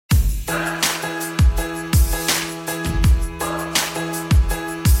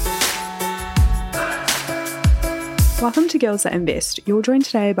Welcome to Girls That Invest. You're joined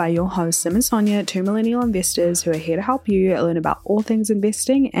today by your hosts, Sim and Sonia, two millennial investors who are here to help you learn about all things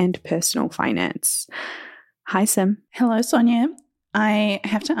investing and personal finance. Hi, Sim. Hello, Sonia. I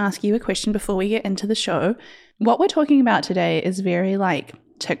have to ask you a question before we get into the show. What we're talking about today is very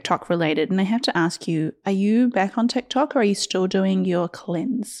TikTok related, and I have to ask you, are you back on TikTok or are you still doing your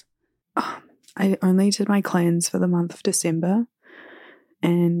cleanse? I only did my cleanse for the month of December,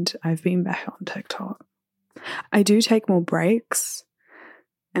 and I've been back on TikTok. I do take more breaks,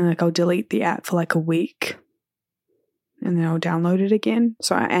 and I'll delete the app for a week, and then I'll download it again.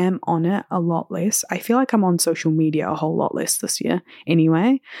 So I am on it a lot less. I feel like I'm on social media a whole lot less this year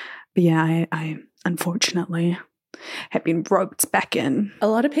anyway. But yeah, I unfortunately have been roped back in. A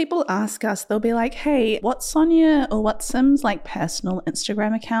lot of people ask us, they'll be like, hey, what's Sonia or what's Sim's personal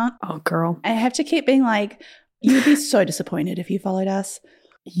Instagram account? Oh, girl. I have to keep being like, you would be so disappointed if you followed us.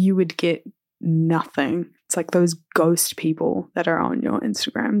 You would get nothing. It's like those ghost people that are on your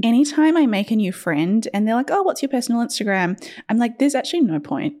Instagram. Anytime I make a new friend and they're like, oh, what's your personal Instagram? I'm like, there's actually no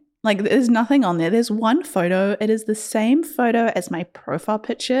point. There's nothing on there. There's one photo. It is the same photo as my profile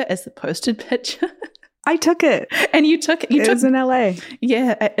picture, as the posted picture. I took it. And you took it. It was in LA.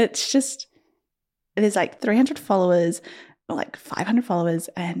 Yeah. It's just, there's 300 followers, or 500 followers,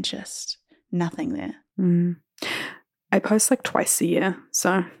 and just nothing there. I post twice a year.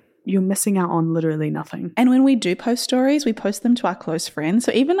 So you're missing out on literally nothing. And when we do post stories, we post them to our close friends.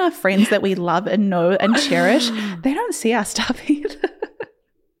 So even our friends that we love and know and cherish, they don't see our stuff either.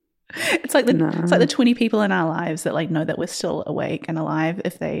 It's like the 20 people in our lives that know that we're still awake and alive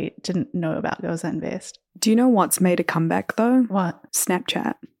if they didn't know about Girls That Invest. Do you know what's made a comeback though? What?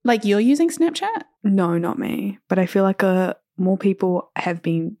 Snapchat. You're using Snapchat? No, not me. But I feel more people have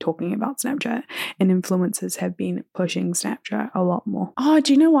been talking about Snapchat, and influencers have been pushing Snapchat a lot more. Oh,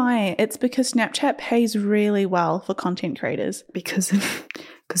 do you know why? It's because Snapchat pays really well for content creators. Because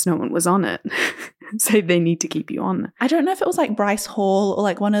no one was on it. So they need to keep you on. I don't know if it was Bryce Hall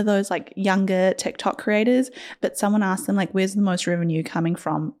or one of those younger TikTok creators, but someone asked them where's the most revenue coming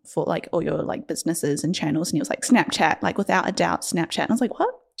from for all your businesses and channels, and he was Snapchat, without a doubt Snapchat. And I was like, what?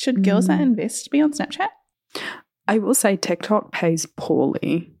 Should Girls That Invest be on Snapchat? I will say TikTok pays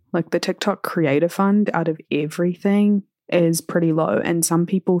poorly. The TikTok Creator Fund out of everything is pretty low. And some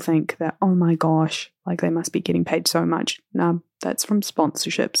people think that, oh my gosh, they must be getting paid so much. Nah, that's from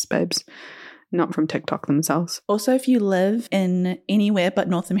sponsorships, babes, not from TikTok themselves. Also, if you live in anywhere but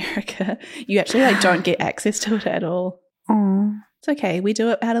North America, you actually don't get access to it at all. Oh, it's okay. We do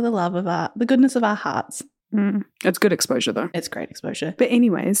it out of the goodness of our hearts. It's good exposure though. It's great exposure. But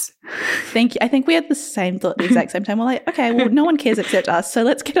anyways. Thank you. I think we had the same thought at the exact same time. We're like, okay, well, no one cares except us. So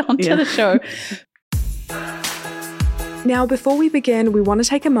let's get on to the show. Now, before we begin, we want to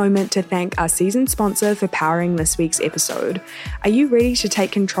take a moment to thank our season sponsor for powering this week's episode. Are you ready to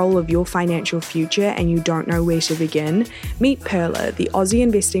take control of your financial future and you don't know where to begin? Meet Pearler, the Aussie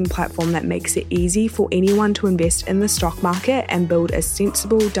investing platform that makes it easy for anyone to invest in the stock market and build a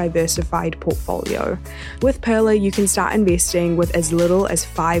sensible, diversified portfolio. With Pearler, you can start investing with as little as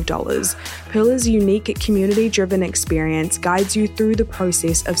 $5. Pearler's unique community-driven experience guides you through the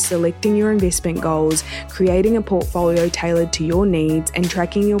process of selecting your investment goals, creating a portfolio tailored to your needs, and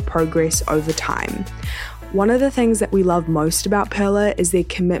tracking your progress over time. One of the things that we love most about Pearler is their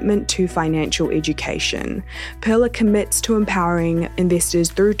commitment to financial education. Pearler commits to empowering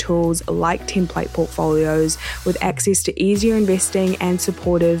investors through tools like template portfolios with access to easier investing and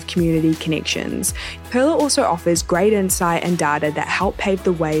supportive community connections. Pearler also offers great insight and data that help pave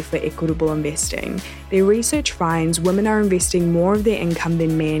the way for equitable investing. Their research finds women are investing more of their income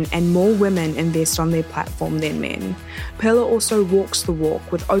than men, and more women invest on their platform than men. Pearler also walks the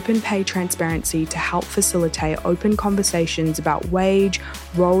walk with open pay transparency to help facilitate open conversations about wage,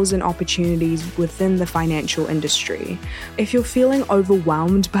 roles, and opportunities within the financial industry. If you're feeling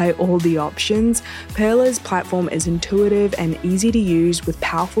overwhelmed by all the options, Pearler's platform is intuitive and easy to use with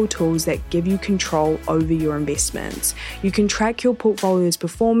powerful tools that give you control over your investments. You can track your portfolio's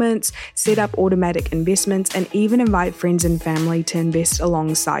performance, set up automatic investments, and even invite friends and family to invest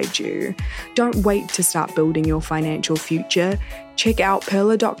alongside you. Don't wait to start building your financial future. Check out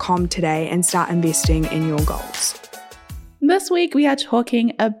pearler.com today and start investing in your goals. This week, we are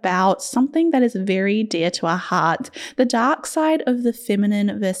talking about something that is very dear to our heart, the dark side of the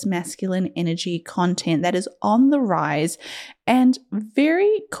feminine versus masculine energy content that is on the rise. And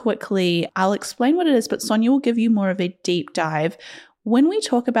very quickly, I'll explain what it is, but Sonia will give you more of a deep dive. When we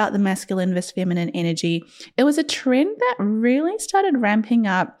talk about the masculine versus feminine energy, it was a trend that really started ramping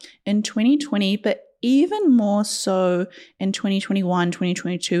up in 2020, but even more so in 2021,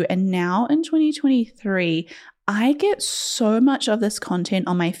 2022, and now in 2023. I get so much of this content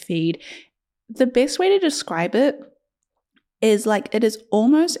on my feed. The best way to describe it is like, it is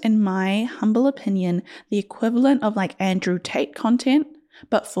almost, in my humble opinion, the equivalent of like Andrew Tate content,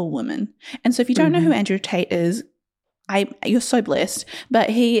 but for women. And so if you don't know who Andrew Tate is, you're so blessed, but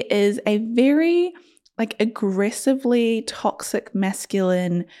he is a very like aggressively toxic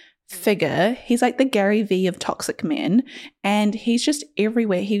masculine figure. He's like the Gary Vee of toxic men, and he's just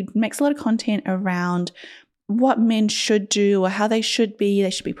everywhere. He makes a lot of content around what men should do or how they should be. They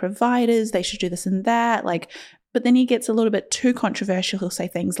should be providers. They should do this and that. But then he gets a little bit too controversial. He'll say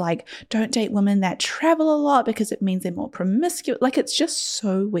things like, don't date women that travel a lot because it means they're more promiscuous. Like, it's just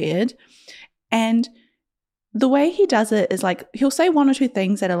so weird. And the way he does it is like, he'll say one or two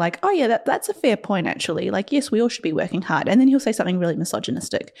things that are like, oh yeah, that's a fair point actually. Like, yes, we all should be working hard. And then he'll say something really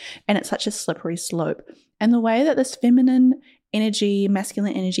misogynistic. And it's such a slippery slope. And the way that this feminine energy,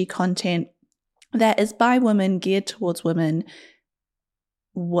 masculine energy content that is by women, geared towards women,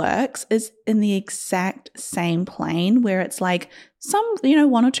 works is in the exact same plane, where it's like some,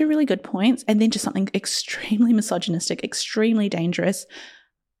 one or two really good points and then just something extremely misogynistic, extremely dangerous.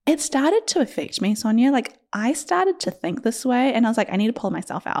 It started to affect me, Sonia. Like, I started to think this way and I was like, I need to pull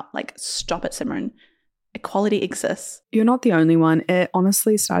myself out. Like, stop it, Simran. Equality exists. You're not the only one. It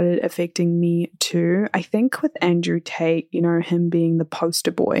honestly started affecting me too. I think with Andrew Tate, him being the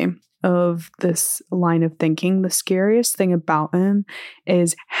poster boy of this line of thinking, the scariest thing about him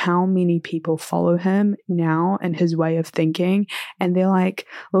is how many people follow him now and his way of thinking, and they're like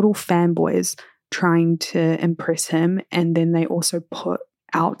little fanboys trying to impress him, and then they also put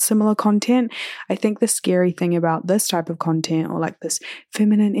out similar content. I think the scary thing about this type of content, or like this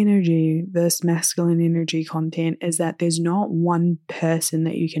feminine energy, this masculine energy content, is that there's not one person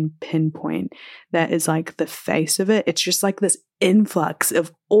that you can pinpoint that is like the face of it. It's just like this influx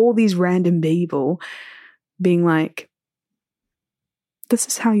of all these random people being like, this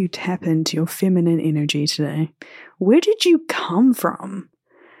is how you tap into your feminine energy today. Where did you come from?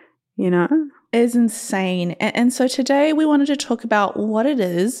 Is insane. And so today we wanted to talk about what it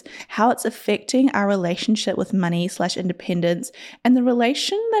is, how it's affecting our relationship with money / independence, and the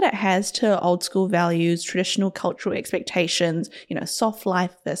relation that it has to old school values, traditional cultural expectations, soft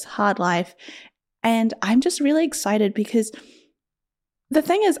life versus hard life. And I'm just really excited because the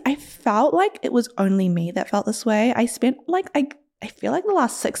thing is, I felt like it was only me that felt this way. I spent I feel like the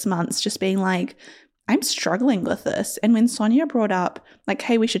last 6 months just being like, I'm struggling with this. And when Sonia brought up like,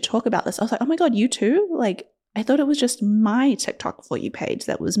 hey, we should talk about this, I was like, oh my God, you too? Like, I thought it was just my TikTok For You page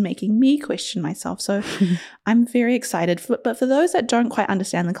that was making me question myself. So I'm very excited. But for those that don't quite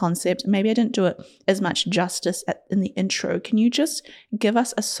understand the concept, maybe I didn't do it as much justice in the intro. Can you just give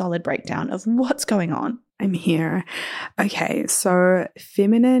us a solid breakdown of what's going on? I'm here. Okay, so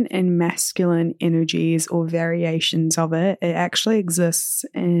feminine and masculine energies, or variations of it actually exists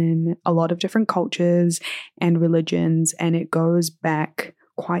in a lot of different cultures and religions, and it goes back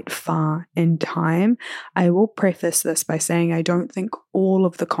quite far in time. I will preface this by saying I don't think all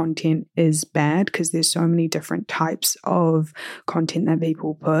of the content is bad, because there's so many different types of content that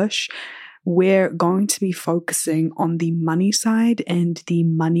people push. We're going to be focusing on the money side and the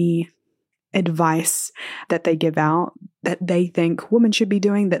money advice that they give out, that they think women should be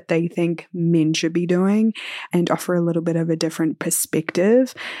doing, that they think men should be doing, and offer a little bit of a different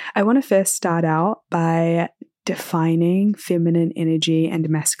perspective. I want to first start out by defining feminine energy and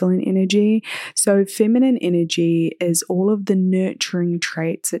masculine energy. So feminine energy is all of the nurturing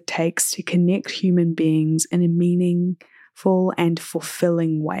traits it takes to connect human beings in a meaningful and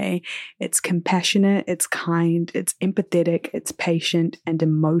fulfilling way. It's compassionate, it's kind, it's empathetic, it's patient and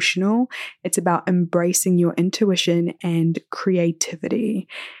emotional. It's about embracing your intuition and creativity.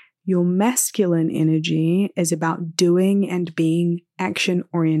 Your masculine energy is about doing and being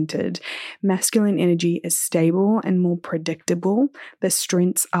action-oriented. Masculine energy is stable and more predictable. The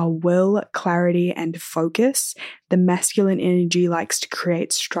strengths are will, clarity, and focus. The masculine energy likes to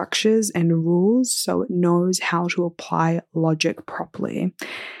create structures and rules, so it knows how to apply logic properly.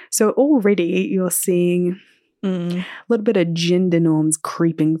 So already you're seeing a little bit of gender norms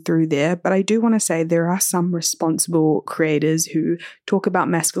creeping through there, but I do want to say there are some responsible creators who talk about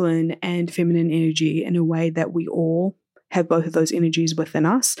masculine and feminine energy in a way that we all have both of those energies within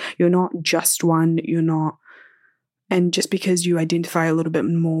us. You're not just one, and just because you identify a little bit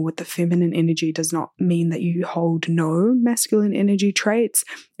more with the feminine energy does not mean that you hold no masculine energy traits.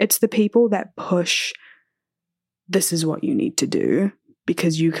 It's the people that push, this is what you need to do,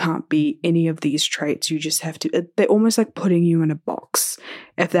 because you can't be any of these traits. You just have to, they're almost like putting you in a box,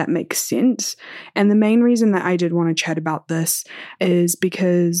 if that makes sense. And the main reason that I did want to chat about this is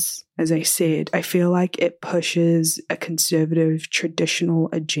because, as I said, I feel like it pushes a conservative, traditional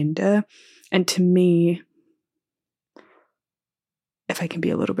agenda. And to me, if I can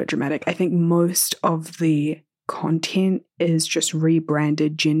be a little bit dramatic, I think most of the content is just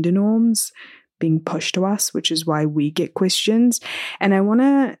rebranded gender norms being pushed to us, which is why we get questions. And I want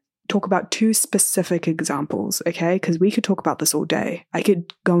to talk about 2 specific examples, okay? Because we could talk about this all day. I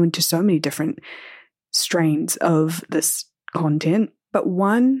could go into so many different strains of this content, but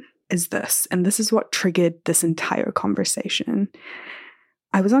one is this, and this is what triggered this entire conversation.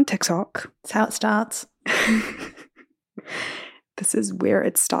 I was on TikTok. That's how it starts. This is where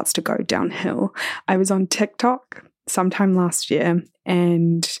it starts to go downhill. I was on TikTok sometime last year,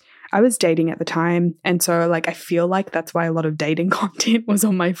 and I was dating at the time. And so like, I feel like that's why a lot of dating content was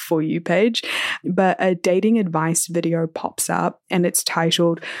on my For You page. But a dating advice video pops up, and it's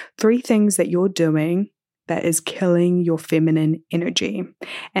titled 3 things that you're doing that is killing your feminine energy.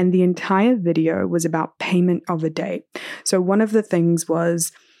 And the entire video was about payment of a date. So one of the things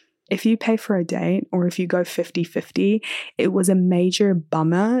was, if you pay for a date or if you go 50-50, it was a major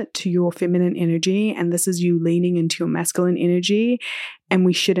bummer to your feminine energy. And this is you leaning into your masculine energy. And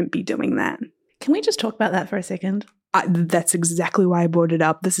we shouldn't be doing that. Can we just talk about that for a second? That's exactly why I brought it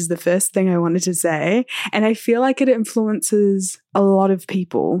up. This is the first thing I wanted to say. And I feel like it influences a lot of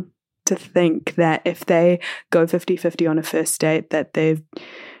people to think that if they go 50-50 on a first date, that they've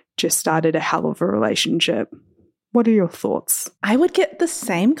just started a hell of a relationship. What are your thoughts? I would get the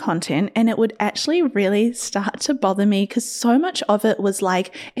same content and it would actually really start to bother me, because so much of it was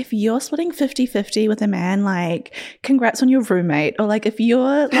like, if you're splitting 50-50 with a man, like, congrats on your roommate. Or like, if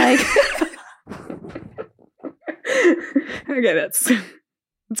you're like... Okay, that's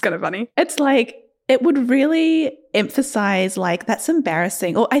kind of funny. It's like, it would really emphasize like, that's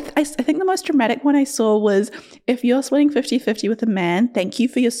embarrassing. Or I think the most dramatic one I saw was, if you're splitting 50-50 with a man, thank you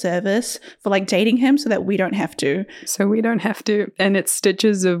for your service for like dating him so that we don't have to. So we don't have to. And it's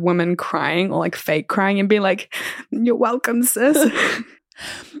stitches of women crying or like fake crying and being like, you're welcome, sis.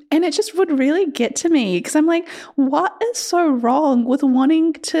 And it just would really get to me, because I'm like, what is so wrong with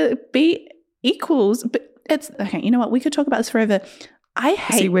wanting to be equals? But it's, okay, you know what? We could talk about this forever.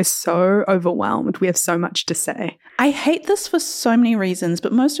 We're so overwhelmed. We have so much to say. I hate this for so many reasons,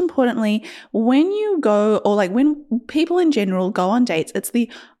 but most importantly, when you go, or like when people in general go on dates, it's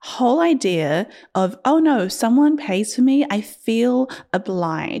the whole idea of, oh no, someone pays for me, I feel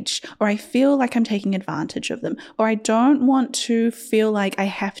obliged, or I feel like I'm taking advantage of them, or I don't want to feel like I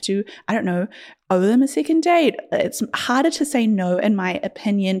have to, I don't know, owe them a second date. It's harder to say no, in my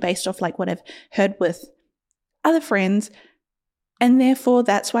opinion, based off like what I've heard with other friends. And therefore,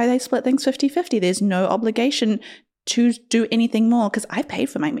 that's why they split things 50-50. There's no obligation to do anything more, because I've paid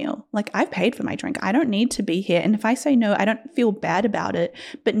for my meal. Like, I've paid for my drink. I don't need to be here. And if I say no, I don't feel bad about it.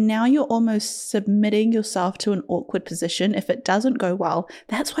 But now you're almost submitting yourself to an awkward position if it doesn't go well.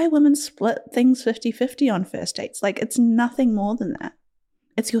 That's why women split things 50-50 on first dates. Like, it's nothing more than that.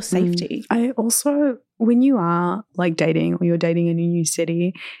 It's your safety. I also, when you are like dating or you're dating in a new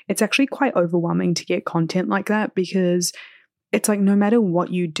city, it's actually quite overwhelming to get content like that, because it's like, no matter what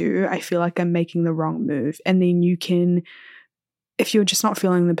you do, I feel like I'm making the wrong move. And then you can, if you're just not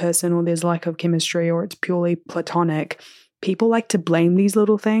feeling the person, or there's lack of chemistry, or it's purely platonic, people like to blame these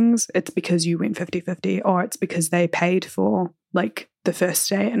little things. It's because you went 50-50, or it's because they paid for like the first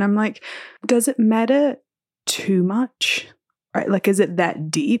date. And I'm like, does it matter too much? Right? Like, is it that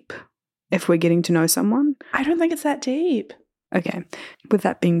deep if we're getting to know someone? I don't think it's that deep. Okay. With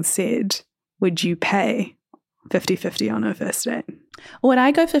that being said, would you pay 50-50 on a first date? Would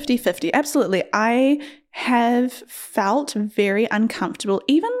I go 50-50? Absolutely. I have felt very uncomfortable,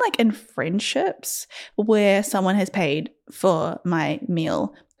 even like in friendships where someone has paid for my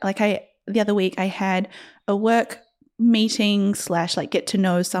meal. Like the other week I had a work meeting / like get to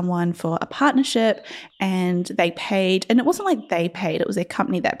know someone for a partnership, and they paid, and it wasn't like they paid, it was their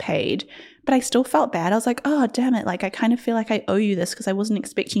company that paid, but I still felt bad. I was like, oh, damn it. Like, I kind of feel like I owe you this because I wasn't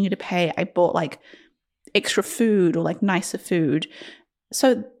expecting you to pay. I bought like extra food or like nicer food.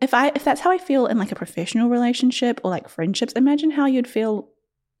 So if that's how I feel in like a professional relationship or like friendships, imagine how you'd feel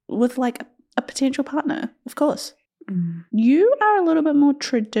with like a potential partner. Of course. You are a little bit more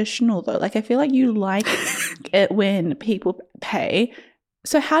traditional though. Like, I feel like you like it when people pay.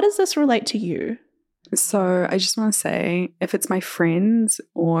 So how does this relate to you? So I just want to say, if it's my friends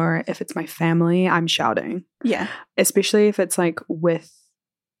or if it's my family, I'm shouting. Yeah. Especially if it's like with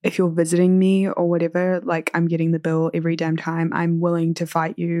if you're visiting me or whatever, like I'm getting the bill every damn time. I'm willing to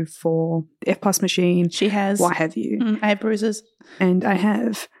fight you for the F+ machine. She has. What have you? I have bruises. And I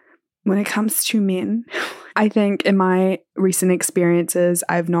have. When it comes to men, I think in my recent experiences,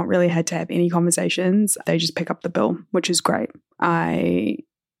 I've not really had to have any conversations. They just pick up the bill, which is great. I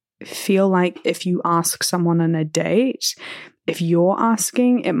feel like if you ask someone on a date, if you're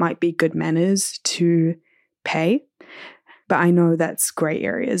asking, it might be good manners to pay. But I know that's gray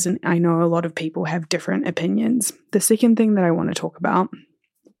areas, and I know a lot of people have different opinions. The second thing that I want to talk about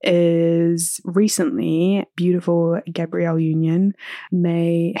is recently beautiful Gabrielle Union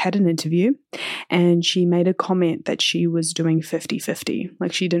had an interview, and she made a comment that she was doing 50-50.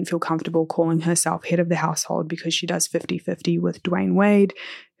 Like she didn't feel comfortable calling herself head of the household because she does 50-50 with Dwayne Wade,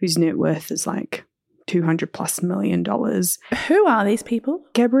 whose net worth is like $200+ million. Who are these people?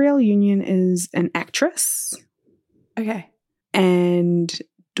 Gabrielle Union is an actress. Okay. And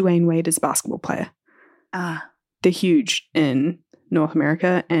Dwayne Wade is a basketball player. They're huge in North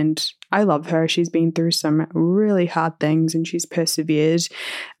America, and I love her. She's been through some really hard things and she's persevered.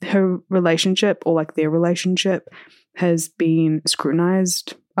 Her relationship, or like their relationship, has been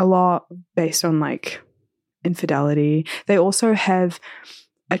scrutinized a lot based on like infidelity. They also have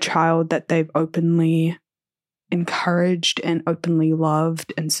a child that they've openly encouraged and openly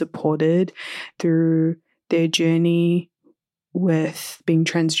loved and supported through their journey with being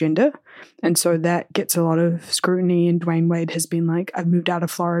transgender. And so that gets a lot of scrutiny, and Dwayne Wade has been like, I've moved out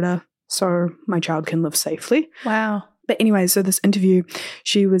of Florida so my child can live safely. Wow. But anyway, so this interview,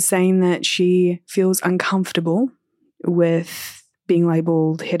 she was saying that she feels uncomfortable with being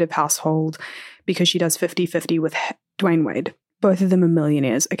labeled head of household because she does 50-50 with Dwayne Wade. Both of them are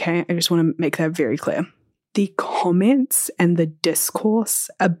millionaires, okay? I just want to make that very clear. The comments and the discourse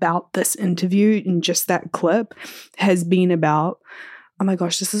about this interview in just that clip has been about, oh my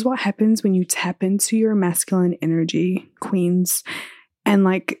gosh, this is what happens when you tap into your masculine energy, queens. And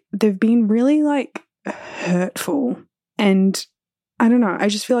like, they've been really like hurtful. And I don't know, I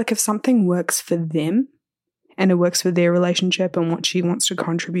just feel like if something works for them and it works for their relationship and what she wants to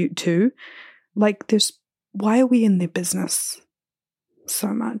contribute to, like why are we in their business so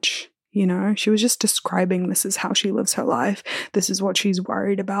much? You know, she was just describing this is how she lives her life. This is what she's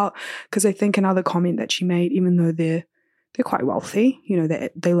worried about. Because I think another comment that she made, even though they're quite wealthy, you know,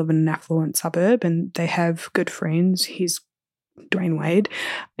 they live in an affluent suburb and they have good friends. He's Dwayne Wade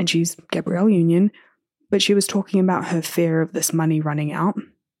and she's Gabrielle Union. But she was talking about her fear of this money running out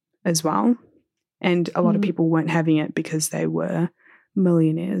as well. And a lot of people weren't having it because they were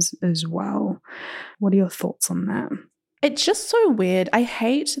millionaires as well. What are your thoughts on that? It's just so weird. I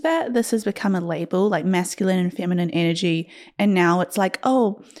hate that this has become a label, like masculine and feminine energy. And now it's like,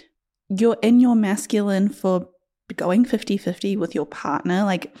 oh, you're in your masculine for going 50-50 with your partner.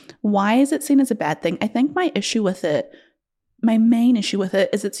 Like, why is it seen as a bad thing? I think my main issue with it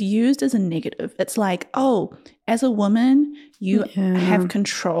is it's used as a negative. It's like, oh, as a woman, you have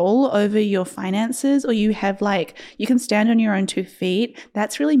control over your finances, or you have like, you can stand on your own 2 feet.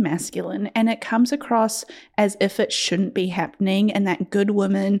 That's really masculine. And it comes across as if it shouldn't be happening, and that good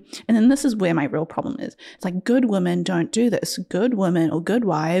women, and then this is where my real problem is. It's like, good women don't do this. Good women or good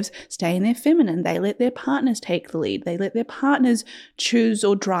wives stay in their feminine. They let their partners take the lead. They let their partners choose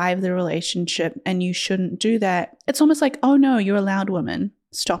or drive the relationship, and you shouldn't do that. It's almost like, oh no, you're a loud woman.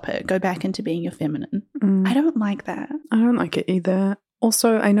 Stop it. Go back into being your feminine. I don't like that. I don't like it either.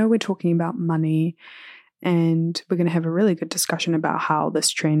 Also, I know we're talking about money, and we're going to have a really good discussion about how this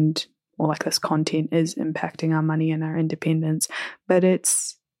trend or like this content is impacting our money and our independence. But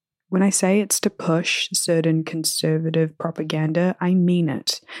when I say it's to push certain conservative propaganda, I mean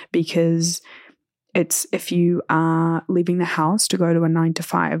it, because it's if you are leaving the house to go to a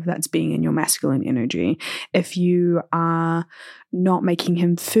 9-to-5, that's being in your masculine energy. If you are not making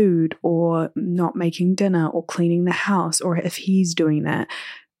him food or not making dinner or cleaning the house, or if he's doing that,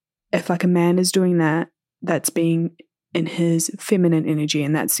 if like a man is doing that, that's being in his feminine energy,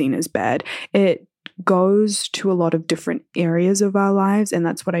 and that's seen as bad. It goes to a lot of different areas of our lives, and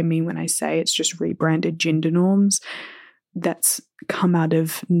that's what I mean when I say it's just rebranded gender norms. That's come out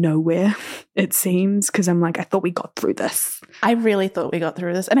of nowhere, it seems, because I'm like, I thought we got through this. I really thought we got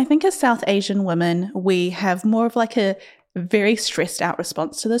through this. And I think as South Asian women, we have more of like a very stressed out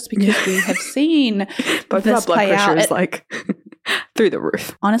response to this, because we have seen both this our blood play pressure out is like through the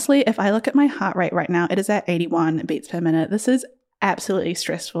roof. Honestly, if I look at my heart rate right now, it is at 81 beats per minute. This is absolutely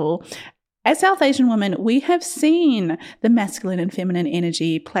stressful. As South Asian women, we have seen the masculine and feminine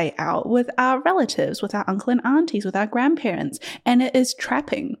energy play out with our relatives, with our uncle and aunties, with our grandparents, and it is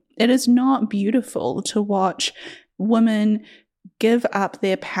trapping. It is not beautiful to watch women give up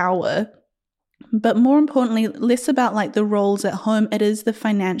their power. But more importantly, less about like the roles at home, it is the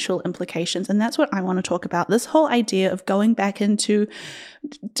financial implications. And that's what I want to talk about. This whole idea of going back into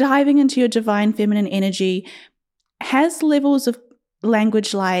diving into your divine feminine energy has levels of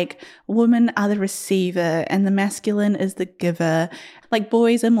language like women are the receiver and the masculine is the giver. Like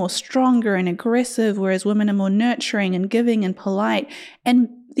boys are more stronger and aggressive, whereas women are more nurturing and giving and polite. And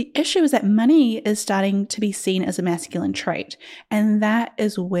the issue is that money is starting to be seen as a masculine trait. And that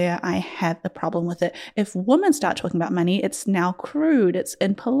is where I have a problem with it. If women start talking about money, it's now crude, it's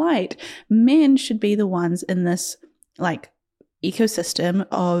impolite. Men should be the ones in this like ecosystem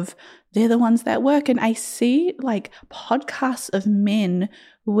of they're the ones that work. And I see like podcasts of men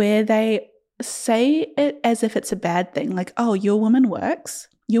where they say it as if it's a bad thing. Like, oh, your woman works.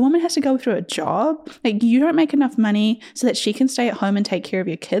 Your woman has to go through a job. Like, you don't make enough money so that she can stay at home and take care of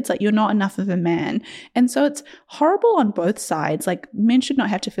your kids. Like, you're not enough of a man. And so it's horrible on both sides. Like, men should not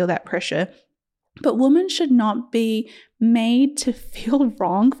have to feel that pressure. But women should not be made to feel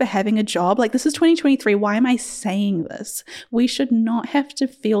wrong for having a job. Like, this is 2023. Why am I saying this? We should not have to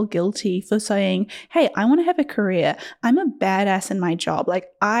feel guilty for saying, hey, I want to have a career. I'm a badass in my job. Like,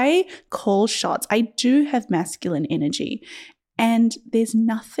 I call shots. I do have masculine energy. And there's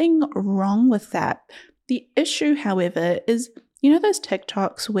nothing wrong with that. The issue, however, is, you know, those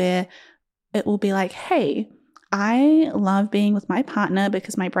TikToks where it will be like, hey, I love being with my partner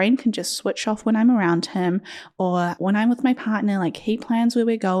because my brain can just switch off when I'm around him, or when I'm with my partner, like he plans where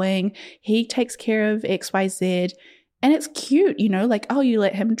we're going, he takes care of XYZ, and it's cute, you know, like, oh, you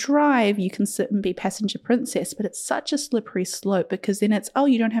let him drive, you can sit and be passenger princess, but it's such a slippery slope because then it's, oh,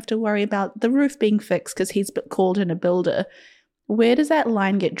 you don't have to worry about the roof being fixed because he's called in a builder. Where does that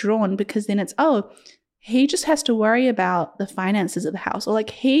line get drawn? Because then it's, oh, he just has to worry about the finances of the house, or like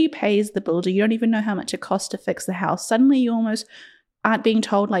he pays the builder. You don't even know how much it costs to fix the house. Suddenly you almost aren't being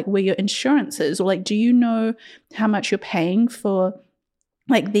told like where your insurance is, or like, do you know how much you're paying for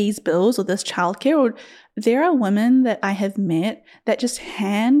like these bills or this childcare? Or there are women that I have met that just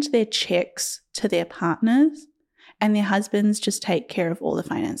hand their checks to their partners and their husbands just take care of all the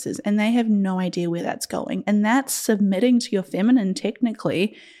finances and they have no idea where that's going. And that's submitting to your feminine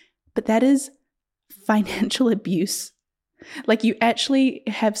technically, but that is financial abuse. Like, you actually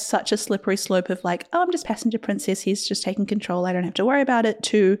have such a slippery slope of like, oh, I'm just passenger princess, he's just taking control, I don't have to worry about it,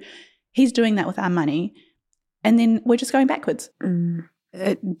 to he's doing that with our money. And then we're just going backwards.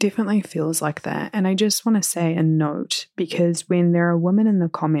 It definitely feels like that. And I just want to say a note, because when there are women in the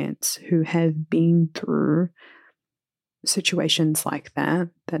comments who have been through situations like that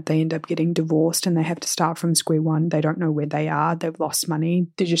they end up getting divorced and they have to start from square one, they don't know where they are, they've lost money,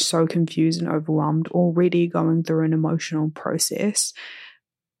 they're just so confused and overwhelmed, already going through an emotional process,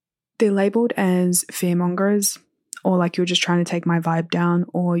 they're labeled as fearmongers, or like, you're just trying to take my vibe down,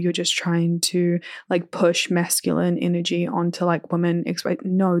 or you're just trying to like push masculine energy onto like women.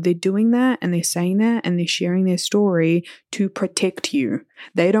 No, they're doing that and they're saying that and they're sharing their story to protect you.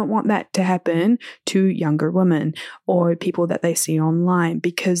 They don't want that to happen to younger women or people that they see online,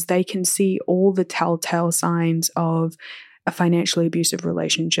 because they can see all the telltale signs of a financially abusive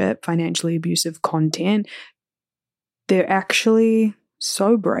relationship, financially abusive content. They're actually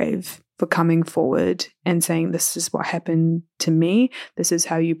so brave for coming forward and saying, this is what happened to me, this is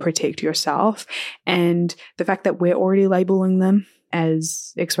how you protect yourself. And the fact that we're already labeling them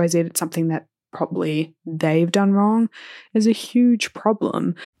as XYZ, it's something that probably they've done wrong, is a huge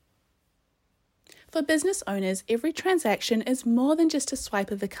problem. For business owners, every transaction is more than just a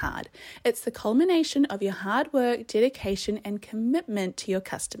swipe of a card. It's the culmination of your hard work, dedication, and commitment to your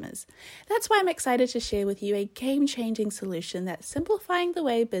customers. That's why I'm excited to share with you a game-changing solution that's simplifying the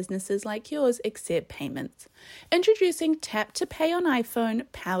way businesses like yours accept payments. Introducing Tap to Pay on iPhone,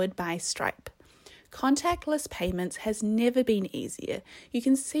 powered by Stripe. Contactless payments has never been easier. You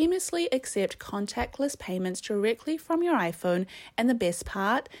can seamlessly accept contactless payments directly from your iPhone, and the best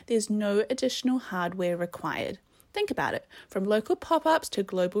part, there's no additional hardware required. Think about it. From local pop-ups to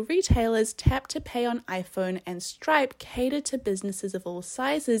global retailers, Tap to Pay on iPhone and Stripe cater to businesses of all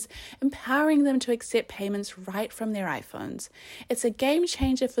sizes, empowering them to accept payments right from their iPhones. It's a game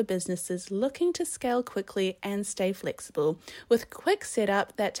changer for businesses looking to scale quickly and stay flexible, with quick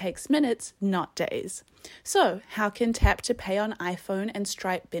setup that takes minutes, not days. So, how can Tap to Pay on iPhone and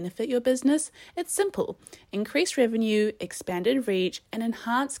Stripe benefit your business? It's simple. Increase revenue, expanded reach, and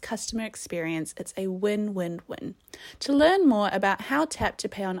enhanced customer experience. It's a win-win-win. To learn more about how Tap to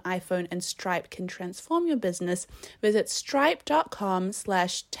Pay on iPhone and Stripe can transform your business, visit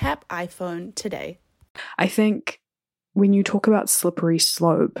stripe.com/tapiphone today. I think when you talk about slippery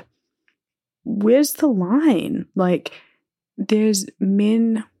slope, where's the line? Like, there's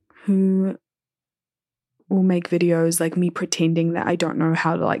men who will make videos like me pretending that I don't know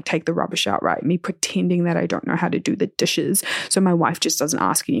how to like take the rubbish out right, me pretending that I don't know how to do the dishes, so my wife just doesn't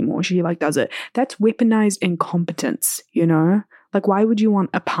ask anymore, she like does it. That's weaponized incompetence, you know? Like, why would you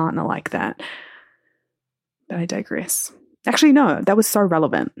want a partner like that? But I digress. Actually, no, that was so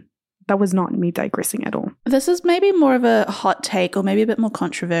relevant. That was not me digressing at all. This is maybe more of a hot take or maybe a bit more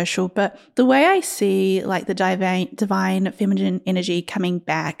controversial, but the way I see like the divine feminine energy coming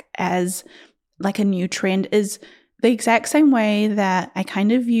back as like a new trend is the exact same way that I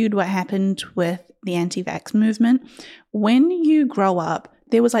kind of viewed what happened with the anti-vax movement. When you grow up,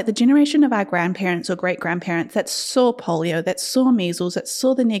 there was like the generation of our grandparents or great-grandparents that saw polio, that saw measles, that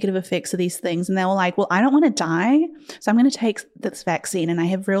saw the negative effects of these things. And they were like, well, I don't want to die, so I'm going to take this vaccine. And I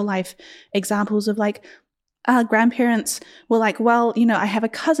have real life examples of like grandparents were like, well, you know, I have a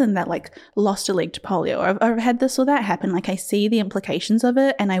cousin that like lost a leg to polio, or I've had this or that happen. Like I see the implications of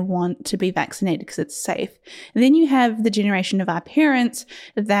it and I want to be vaccinated because it's safe. And then you have the generation of our parents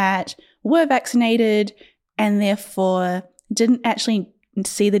that were vaccinated and therefore didn't actually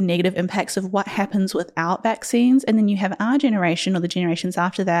see the negative impacts of what happens without vaccines. And then you have our generation or the generations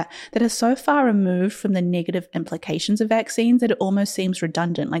after that are so far removed from the negative implications of vaccines that it almost seems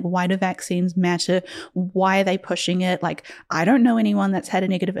redundant. Like, why do vaccines matter? Why are they pushing it? Like, I don't know anyone that's had a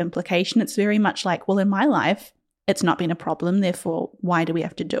negative implication. It's very much like, well, in my life, it's not been a problem, therefore, why do we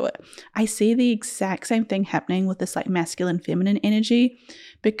have to do it? I see the exact same thing happening with this like masculine feminine energy,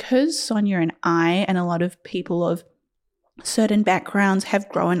 because Sonia and I and a lot of people of certain backgrounds have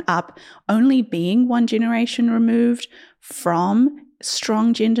grown up only being one generation removed from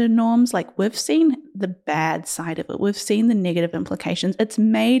strong gender norms. Like, we've seen the bad side of it. We've seen the negative implications. It's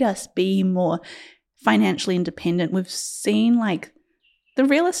made us be more financially independent. We've seen like the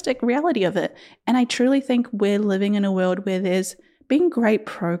realistic reality of it. And I truly think we're living in a world where there's been great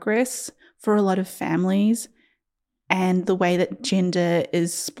progress for a lot of families and the way that gender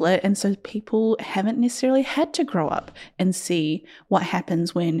is split. And so people haven't necessarily had to grow up and see what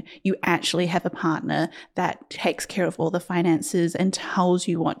happens when you actually have a partner that takes care of all the finances and tells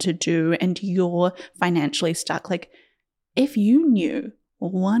you what to do and you're financially stuck. Like, if you knew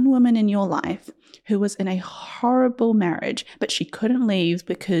one woman in your life who was in a horrible marriage, but she couldn't leave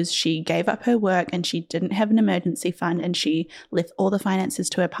because she gave up her work and she didn't have an emergency fund and she left all the finances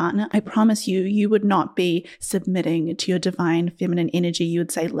to her partner, I promise you, you would not be submitting to your divine feminine energy. You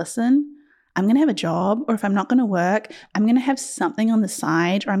would say, listen, I'm going to have a job, or if I'm not going to work, I'm going to have something on the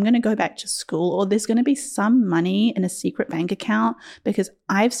side, or I'm going to go back to school, or there's going to be some money in a secret bank account, because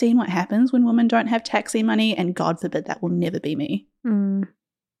I've seen what happens when women don't have taxi money, and God forbid that will never be me.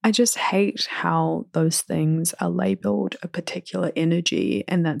 I just hate how those things are labeled a particular energy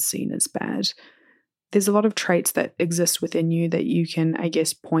and that's seen as bad. There's a lot of traits that exist within you that you can, I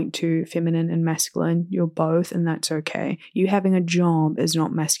guess, point to feminine and masculine. You're both, and that's okay. You having a job is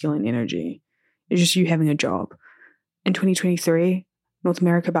not masculine energy. It's just you having a job. In 2023, North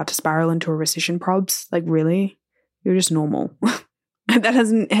America about to spiral into a recession, probs. Like, really? You're just normal. That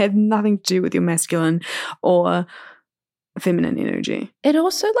doesn't have nothing to do with your masculine or feminine energy. It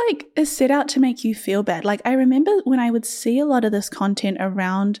also like is set out to make you feel bad. Like, I remember when I would see a lot of this content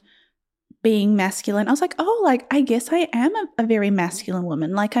around being masculine, I was like, oh, like, I guess I am a very masculine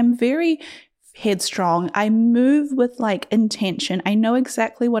woman. Like, I'm very headstrong. I move with like intention. I know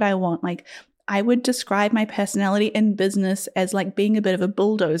exactly what I want. Like, I would describe my personality in business as like being a bit of a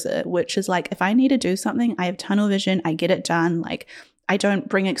bulldozer, which is like, if I need to do something, I have tunnel vision, I get it done. Like, I don't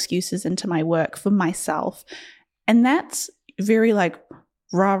bring excuses into my work for myself. And that's very like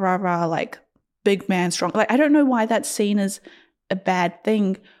rah, rah, rah, like big man strong. Like, I don't know why that's seen as a bad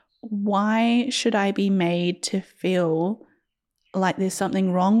thing. Why should I be made to feel like there's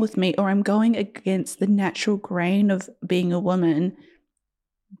something wrong with me, or I'm going against the natural grain of being a woman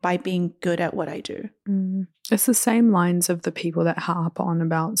by being good at what I do? It's the same lines of the people that harp on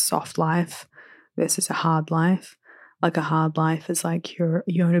about soft life versus a hard life. Like, a hard life is like you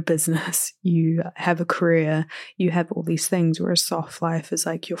own a business, you have a career, you have all these things, whereas soft life is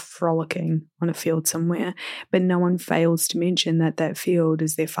like you're frolicking on a field somewhere. But no one fails to mention that that field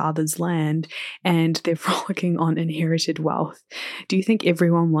is their father's land and they're frolicking on inherited wealth. Do you think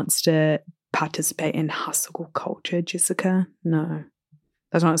everyone wants to participate in hustle culture, Jessica? No.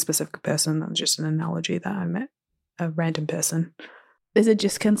 That's not a specific person. That was just an analogy that I met a random person. There's a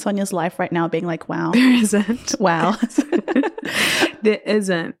Jessica in Sonia's life right now being like, wow. There isn't. Wow. There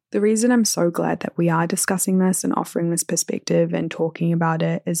isn't. The reason I'm so glad that we are discussing this and offering this perspective and talking about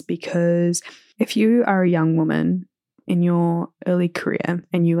it is because if you are a young woman in your early career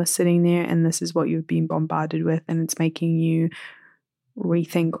and you are sitting there and this is what you've been bombarded with and it's making you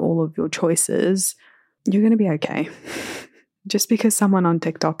rethink all of your choices, you're going to be okay. Just because someone on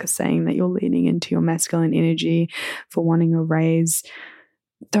TikTok is saying that you're leaning into your masculine energy for wanting a raise,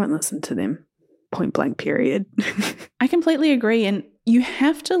 don't listen to them. Point blank, period. I completely agree. And you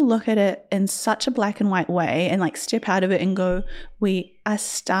have to look at it in such a black and white way and like step out of it and go, we are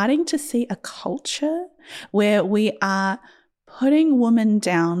starting to see a culture where we are putting women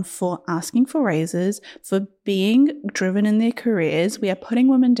down for asking for raises, for being driven in their careers. We are putting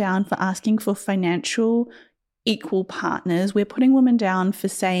women down for asking for financial equal partners. We're putting women down for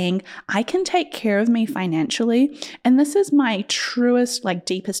saying, I can take care of me financially. And this is my truest, like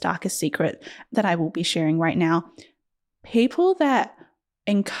deepest, darkest secret that I will be sharing right now. People that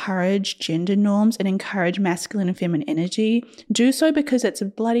encourage gender norms and encourage masculine and feminine energy do so because it's a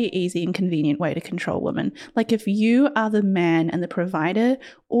bloody easy and convenient way to control women. Like if you are the man and the provider,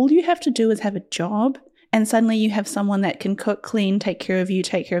 all you have to do is have a job and suddenly you have someone that can cook, clean, take care of you,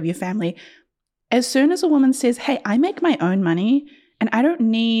 take care of your family. As soon as a woman says, hey, I make my own money and I don't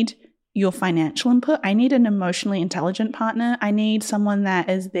need your financial input, I need an emotionally intelligent partner. I need someone that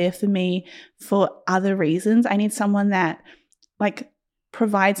is there for me for other reasons. I need someone that like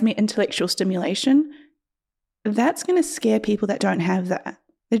provides me intellectual stimulation. That's going to scare people that don't have that.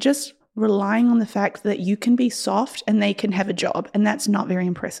 They're just relying on the fact that you can be soft and they can have a job. And that's not very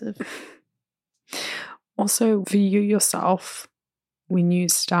impressive. Also, for you yourself, when you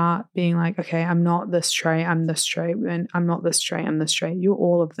start being like, okay, I'm not this trait, I'm this trait, and I'm not this trait, I'm this trait, you're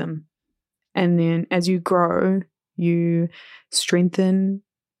all of them. And then as you grow, you strengthen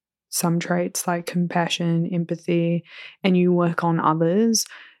some traits like compassion, empathy, and you work on others.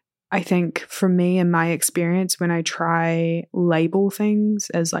 I think for me and my experience, when I try label things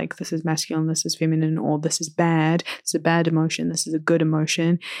as like, this is masculine, this is feminine, or this is bad, it's a bad emotion, this is a good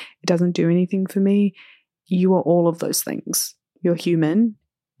emotion, it doesn't do anything for me. You are all of those things. You're human,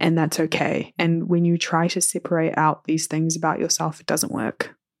 and that's okay. And when you try to separate out these things about yourself, it doesn't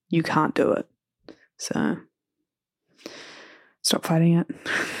work. You can't do it. So stop fighting it.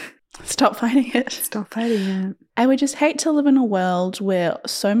 Stop fighting it. Stop fighting it. I would just hate to live in a world where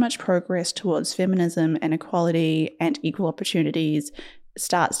so much progress towards feminism and equality and equal opportunities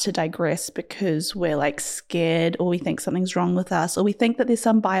starts to digress because we're like scared, or we think something's wrong with us, or we think that there's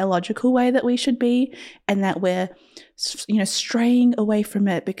some biological way that we should be, and that we're, you know, straying away from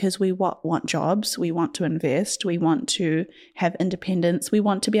it because we want jobs, we want to invest, we want to have independence, we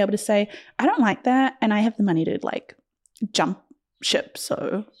want to be able to say, I don't like that, and I have the money to like jump ship,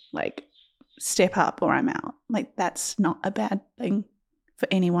 so like step up or I'm out. Like that's not a bad thing for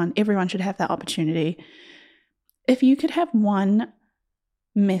anyone. Everyone should have that opportunity. If you could have one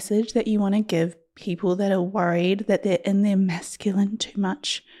message that you want to give people that are worried that they're in their masculine too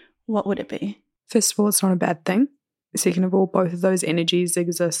much, what would it be? First of all, it's not a bad thing. Second of all, both of those energies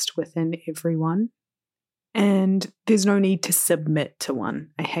exist within everyone. And there's no need to submit to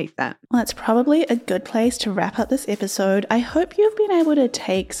one. I hate that. Well, that's probably a good place to wrap up this episode. I hope you've been able to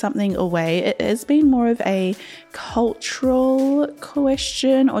take something away. It has been more of a cultural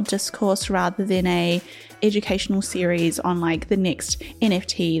question or discourse rather than a educational series on like the next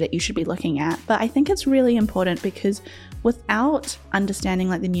NFT that you should be looking at. But I think it's really important because without understanding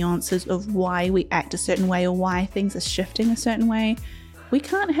like the nuances of why we act a certain way or why things are shifting a certain way, we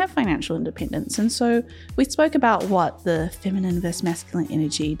can't have financial independence. And so we spoke about what the feminine versus masculine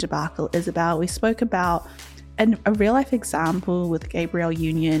energy debacle is about. We spoke about a real life example with Gabrielle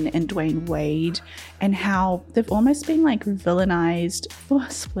Union and Dwayne Wade and how they've almost been like villainized for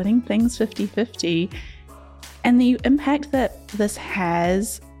splitting things 50-50, and the impact that this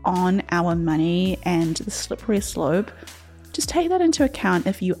has on our money and the slippery slope. Just take that into account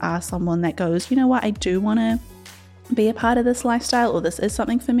if you are someone that goes, you know what, I do want to be a part of this lifestyle, or this is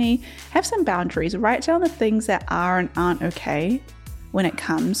something for me. Have some boundaries. Write down the things that are and aren't okay when it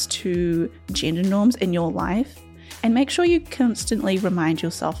comes to gender norms in your life, and make sure you constantly remind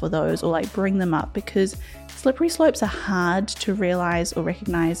yourself of those or like bring them up, because slippery slopes are hard to realize or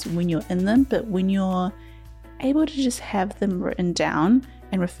recognize when you're in them, but when you're able to just have them written down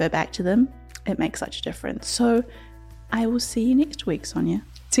and refer back to them, it makes such a difference. So I will see you next week, Sonia.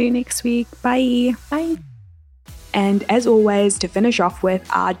 See you next week. Bye. Bye. And as always, to finish off with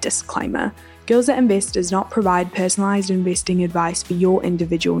our disclaimer, Girls That Invest does not provide personalized investing advice for your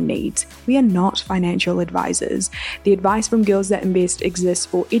individual needs. We are not financial advisors. The advice from Girls That Invest exists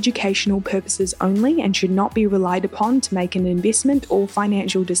for educational purposes only and should not be relied upon to make an investment or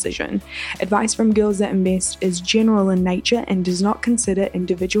financial decision. Advice from Girls That Invest is general in nature and does not consider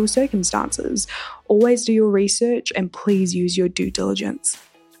individual circumstances. Always do your research and please use your due diligence.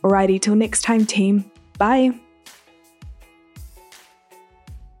 Alrighty, till next time, team. Bye.